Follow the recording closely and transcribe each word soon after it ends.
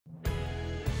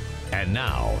And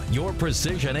now, your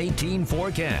Precision 18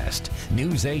 forecast.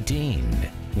 News 18.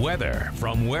 Weather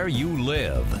from where you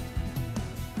live.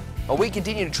 Well, we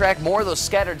continue to track more of those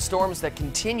scattered storms that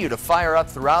continue to fire up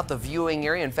throughout the viewing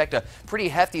area. In fact, a pretty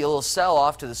hefty little cell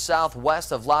off to the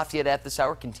southwest of Lafayette at this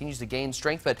hour continues to gain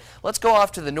strength. But let's go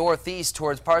off to the northeast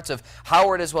towards parts of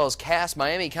Howard as well as Cass,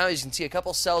 Miami County. You can see a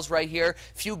couple cells right here.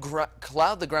 Few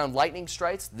cloud-to-ground lightning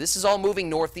strikes. This is all moving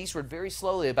northeastward very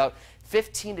slowly, about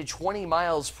 15 to 20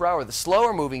 miles per hour. The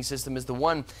slower moving system is the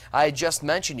one I just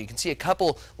mentioned. You can see a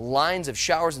couple lines of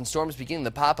showers and storms beginning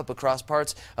to pop up across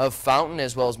parts of Fountain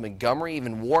as well as Montgomery,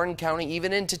 even Warren County,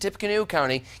 even into Tippecanoe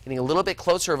County. Getting a little bit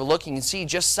closer of a look, you can see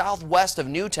just southwest of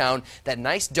Newtown, that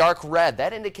nice dark red.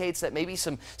 That indicates that maybe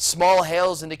some small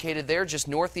hail is indicated there just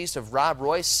northeast of Rob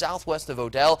Roy, southwest of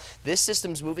Odell. This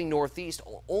system's moving northeast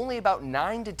only about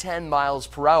 9 to 10 miles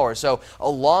per hour. So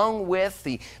along with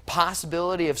the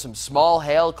possibility of some small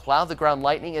hail, cloud-to-ground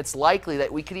lightning, it's likely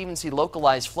that we could even see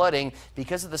localized flooding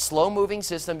because of the slow-moving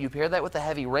system. You pair that with the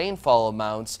heavy rainfall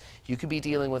amounts, you could be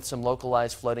dealing with some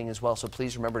localized flooding as well. So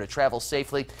please remember to travel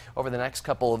safely over the next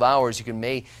couple of hours. You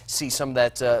may see some of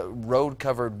that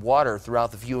road-covered water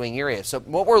throughout the viewing area. So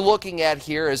what we're looking at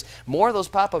here is more of those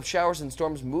pop-up showers and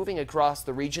storms moving across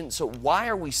the region. So why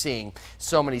are we seeing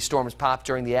so many storms pop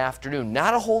during the afternoon?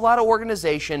 Not a whole lot of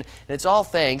organization, and it's all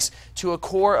thanks to a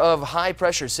core of high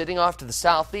pressure sitting off to the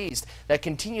southeast that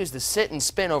continues to sit and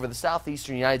spin over the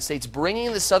southeastern United States,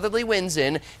 bringing the southerly winds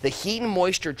in. The heat and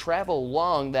moisture travel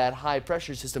along that high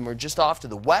pressure system or just off to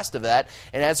the west of that,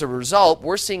 and as a result,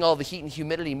 we're seeing all the heat and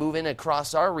humidity move in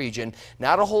across our region.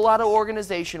 Not a whole lot of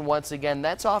organization once again.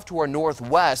 That's off to our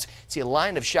northwest. See a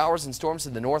line of showers and storms to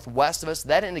the northwest of us.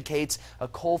 That indicates a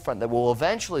cold front that will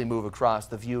eventually move across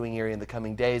the viewing area in the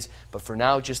coming days, but for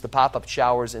now, just the pop-up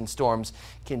showers and storms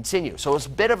continue. So it's a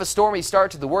bit of a stormy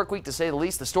start to the work week, to say the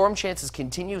least. The storm chances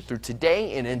continue through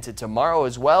today and into tomorrow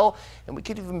as well, and we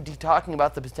could even be talking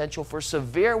about the potential for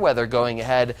severe weather going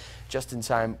ahead just in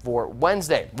time for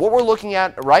Wednesday. What we're looking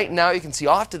at right now, you can see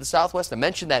off to the southwest. I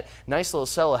mentioned that nice little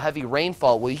cell of heavy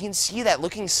rainfall. Well, you can see that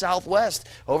looking southwest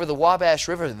over the Wabash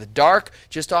River, the dark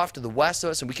just off to the west of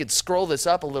us, and we could scroll this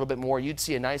up a little bit more. You'd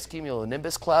see a nice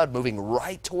cumulonimbus cloud moving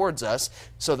right towards us.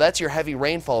 So that's your heavy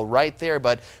rainfall right there.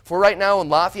 But for right now in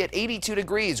Lafayette, 82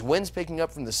 degrees, winds picking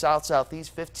up from the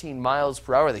south-southeast, 15 miles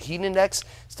per hour. The heat index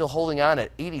still holding on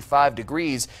at 85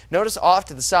 degrees. Notice off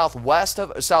to the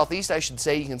southeast, I should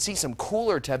say, you can see some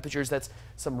cooler temperatures. That's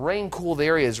some rain-cooled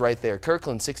areas right there.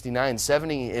 Kirkland 69,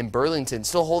 70 in Burlington,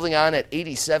 still holding on at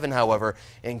 87, however,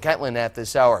 in Kentland at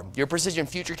this hour. Your Precision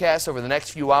Futurecast over the next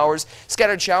few hours.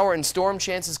 Scattered shower and storm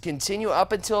chances continue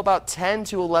up until about 10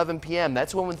 to 11 p.m.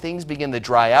 That's when things begin to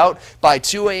dry out. By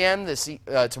 2 a.m.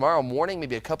 Tomorrow morning,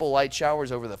 maybe a couple light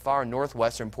showers over the far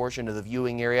northwestern portion of the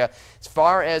viewing area. As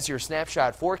far as your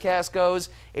snapshot forecast goes,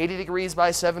 80 degrees by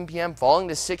 7 p.m., falling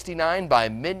to 69 by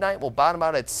midnight. We'll bottom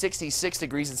out at 66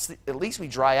 degrees. At least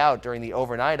we dry out during the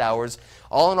overnight hours.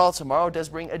 All in all, tomorrow does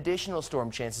bring additional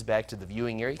storm chances back to the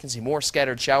viewing area. You can see more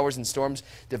scattered showers and storms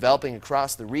developing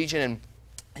across the region, and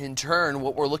in turn,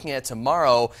 what we're looking at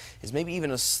tomorrow is maybe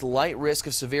even a slight risk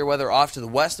of severe weather off to the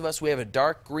west of us. We have a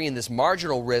dark green, this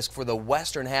marginal risk for the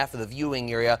western half of the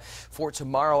viewing area for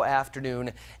tomorrow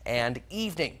afternoon and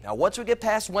evening. Now, once we get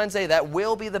past Wednesday, that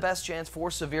will be the best chance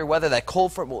for severe weather. That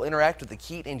cold front will interact with the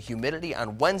heat and humidity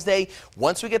on Wednesday.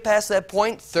 Once we get past that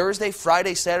point, Thursday,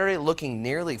 Friday, Saturday looking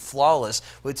nearly flawless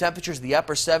with temperatures in the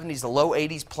upper 70s, the low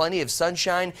 80s, plenty of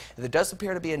sunshine. And there does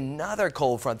appear to be another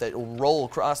cold front that will roll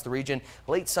across the region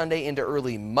late Sunday into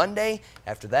early Monday.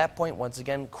 After that point, once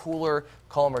again, cooler,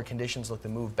 calmer conditions look to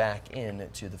move back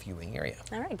into the viewing area.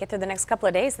 All right, get through the next couple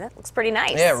of days. That looks pretty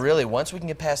nice. Yeah, really. Once we can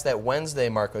get past that Wednesday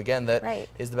mark, again, that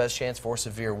is the best chance for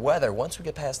severe weather. Once we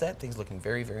get past that, things looking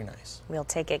very, very nice. We'll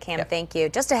take it, Cam. Thank you.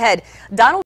 Just ahead, Donald